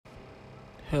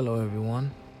Hello,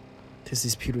 everyone. This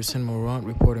is Peterson Morant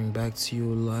reporting back to you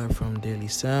live from Daily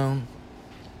Sound.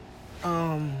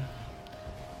 I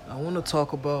want to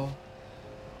talk about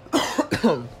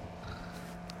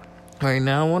right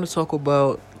now. I want to talk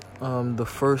about the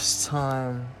first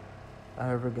time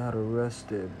I ever got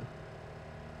arrested.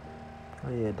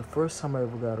 The first time I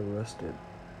ever got arrested.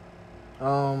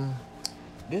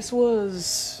 This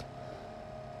was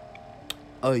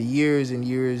years and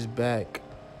years back.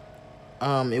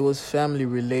 It was family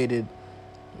related.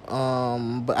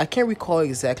 But I can't recall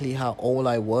exactly how old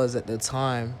I was at the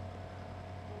time.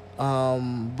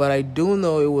 But I do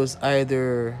know it was I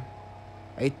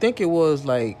think it was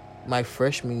like my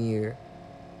freshman year.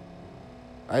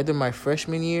 Either my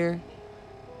freshman year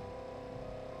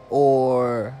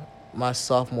or my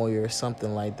sophomore year or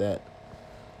something like that.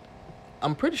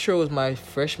 I'm pretty sure it was my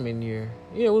freshman year.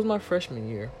 Yeah, it was my freshman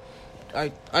year.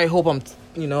 I hope I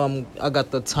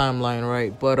got the timeline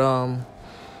right. But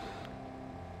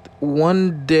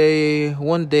one day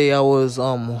I was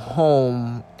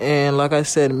home, and like I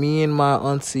said, me and my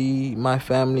auntie, my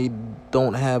family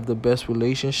don't have the best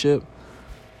relationship.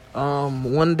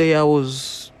 One day I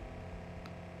was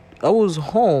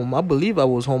home. I believe I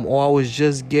was home, or I was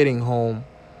just getting home.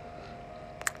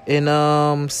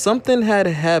 And something had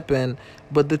happened.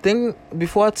 But the thing,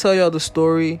 before I tell y'all the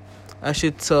story, I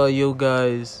should tell you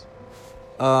guys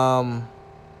a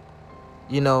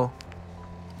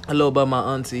little about my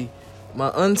auntie. My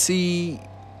auntie,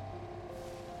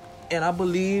 and I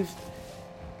believe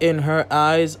in her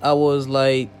eyes I was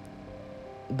like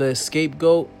the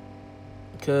scapegoat,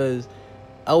 because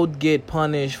I would get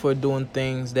punished for doing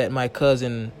things that my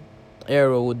cousin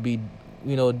Era would be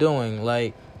doing.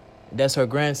 Like, that's her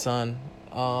grandson,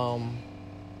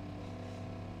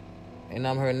 and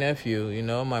I'm her nephew.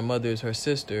 My mother is her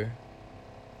sister.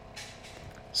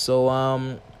 So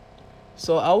I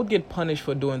would get punished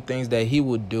for doing things that he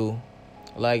would do.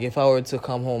 Like, if I were to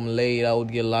come home late, I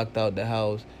would get locked out the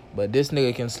house. But this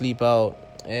nigga can sleep out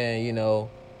and, do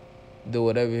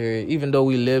whatever here. Even though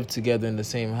we live together in the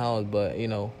same house, but,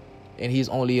 and he's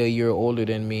only a year older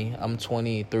than me. I'm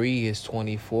 23, he's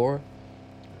 24.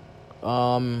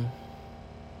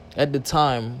 At the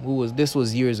time, this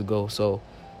was years ago, so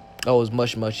I was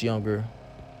much, much younger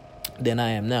than I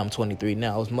am now. I'm 23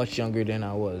 now. I was much younger than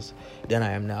I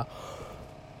am now.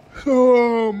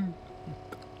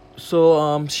 So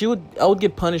I would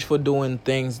get punished for doing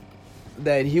things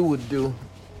that he would do,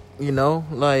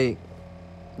 like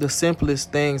the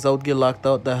simplest things. I would get locked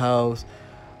out the house.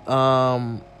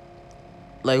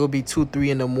 Like, it would be 2-3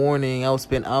 in the morning. I would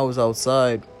spend hours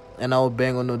outside, and I would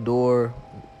bang on the door,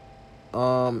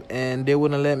 and they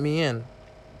wouldn't let me in.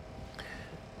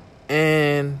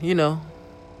 And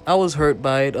I was hurt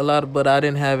by it a lot, but I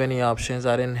didn't have any options.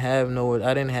 I didn't have nowhere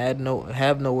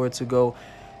to go.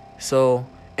 So,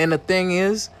 and the thing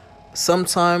is,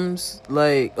 sometimes,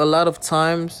 like a lot of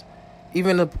times,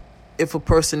 even if a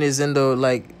person is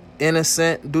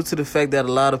innocent, due to the fact that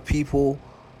a lot of people,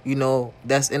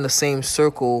 that's in the same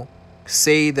circle,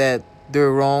 say that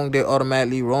they're wrong, they're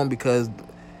automatically wrong because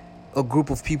a group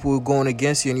of people are going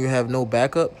against you and you have no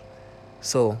backup.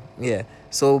 So, yeah.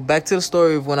 So, back to the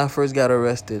story of when I first got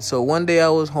arrested. So, one day I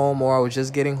was home, or I was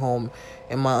just getting home,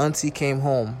 and my auntie came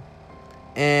home.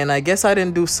 And I guess I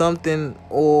didn't do something,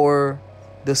 or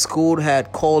the school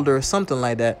had called her, or something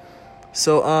like that.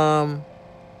 So,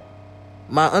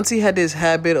 my auntie had this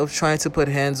habit of trying to put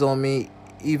hands on me,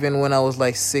 even when I was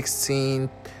like 16,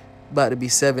 about to be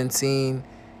 17.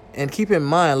 And keep in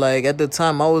mind, like, at the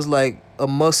time, I was like I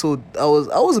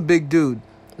was a big dude.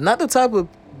 Not the type of,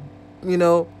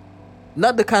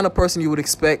 not the kind of person you would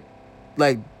expect,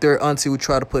 like, their auntie would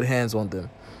try to put hands on them.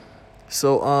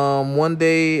 So, one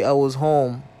day I was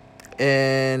home,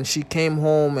 and she came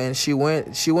home, and she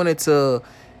wanted to,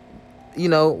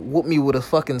 whoop me with a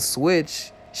fucking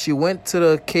switch. She went to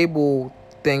the cable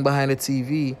thing behind the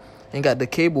TV and got the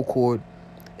cable cord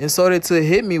and started to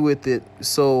hit me with it.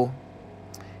 So,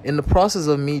 in the process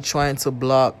of me trying to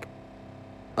block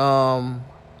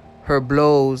her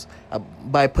blows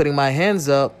by putting my hands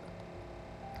up,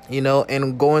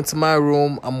 and going to my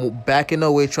room, I'm backing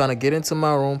away trying to get into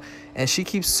my room, and she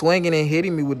keeps swinging and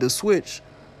hitting me with the switch.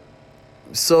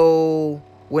 So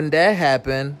when that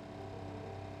happened,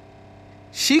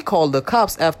 she called the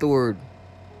cops afterward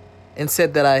and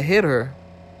said that I hit her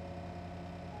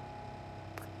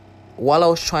while I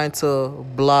was trying to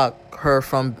block her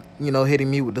from,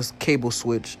 hitting me with this cable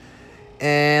switch.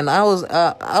 And I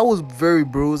was very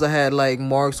bruised. I had like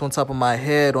marks on top of my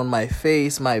head, on my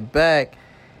face, my back.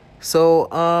 So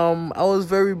I was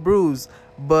very bruised.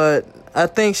 But I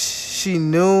think she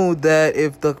knew that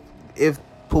if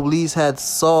police had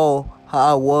saw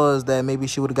how I was, that maybe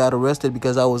she would have got arrested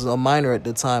because I was a minor at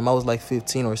the time. I was like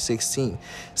 15 or 16,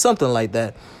 something like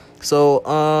that.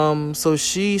 So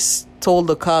she told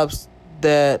the cops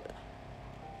that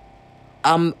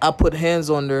I put hands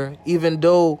on her, even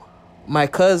though my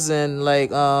cousin,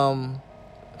 like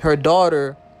her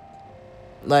daughter,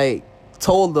 like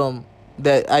told them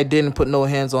that I didn't put no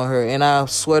hands on her. And I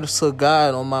swear to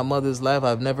God on my mother's life,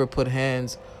 I've never put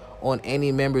hands on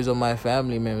any members of my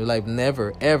family member, like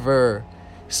never, ever.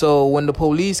 So when the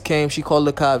police came, she called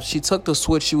the cops. She took the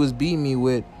switch she was beating me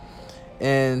with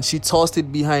and she tossed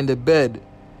it behind the bed.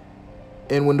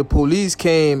 And when the police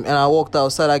came and I walked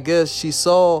outside, I guess she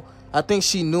saw, I think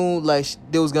she knew like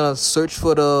they was gonna search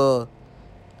for the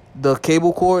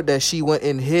cable cord, that she went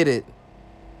and hid it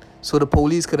so the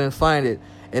police couldn't find it.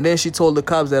 And then she told the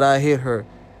cops that I hit her.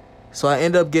 So I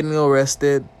ended up getting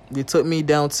arrested. They took me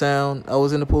downtown. I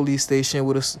was in the police station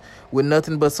with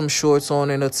nothing but some shorts on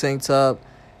and a tank top,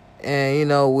 and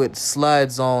with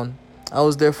slides on. I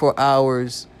was there for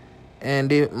hours,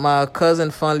 and my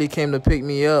cousin finally came to pick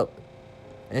me up,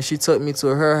 and she took me to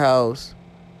her house.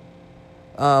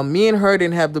 Me and her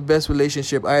didn't have the best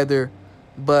relationship either,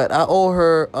 but I owe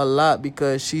her a lot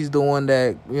because she's the one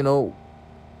that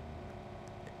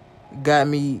got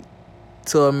me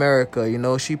to America.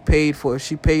 She paid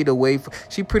the way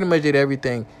she pretty much did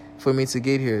everything for me to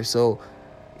get here. So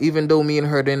even though me and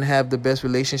her didn't have the best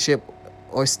relationship,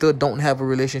 or still don't have a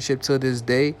relationship to this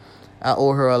day, I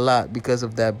owe her a lot because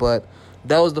of that. But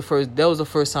that was the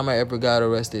first time I ever got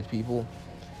arrested, people.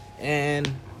 And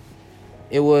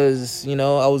it was,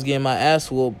 I was getting my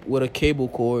ass whooped with a cable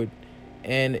cord,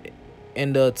 and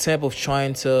in the attempt of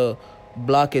trying to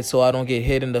block it so I don't get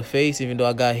hit in the face, even though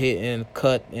I got hit and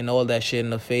cut and all that shit in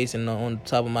the face and on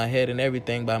top of my head and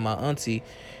everything by my auntie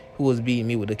who was beating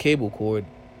me with the cable cord.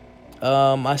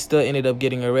 I still ended up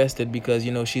getting arrested because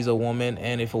she's a woman,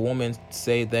 and if a woman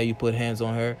says that you put hands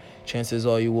on her, chances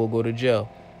are you will go to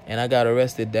jail. And I got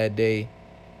arrested that day,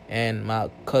 and my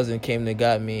cousin came and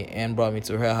got me and brought me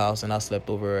to her house, and I slept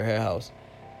over at her house.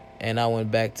 And I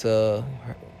went back to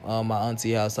my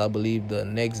auntie house, I believe, the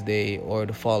next day or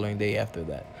the following day after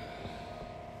that.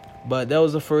 But that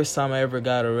was the first time I ever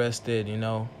got arrested,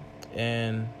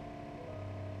 and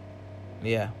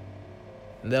yeah,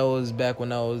 that was back when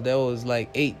that was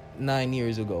like 8-9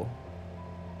 years ago.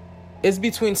 It's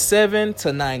between 7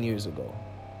 to 9 years ago.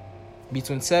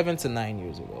 Between 7 to 9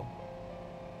 years ago.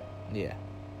 Yeah.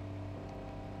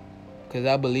 Because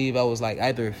I believe I was like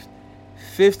either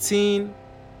 15,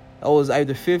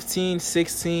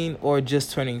 16, or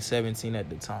just turning 17 at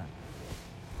the time.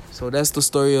 So that's the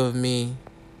story of me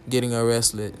getting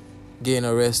arrested, and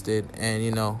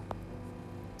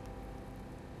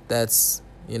that's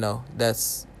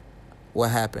what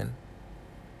happened.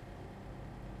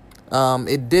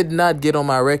 It did not get on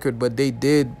my record, but they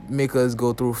did make us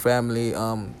go through family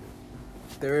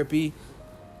therapy.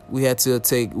 We had to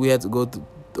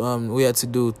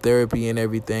do therapy and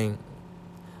everything.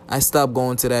 I stopped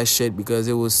going to that shit because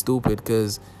it was stupid.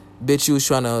 Because this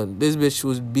bitch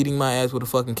was beating my ass with a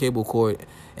fucking cable cord,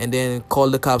 and then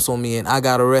called the cops on me, and I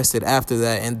got arrested after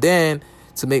that. And then,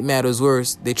 to make matters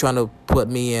worse, they trying to put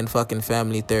me in fucking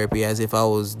family therapy as if I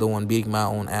was the one beating my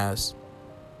own ass.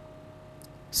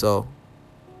 So,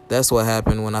 that's what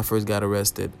happened when I first got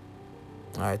arrested.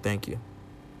 Alright, thank you.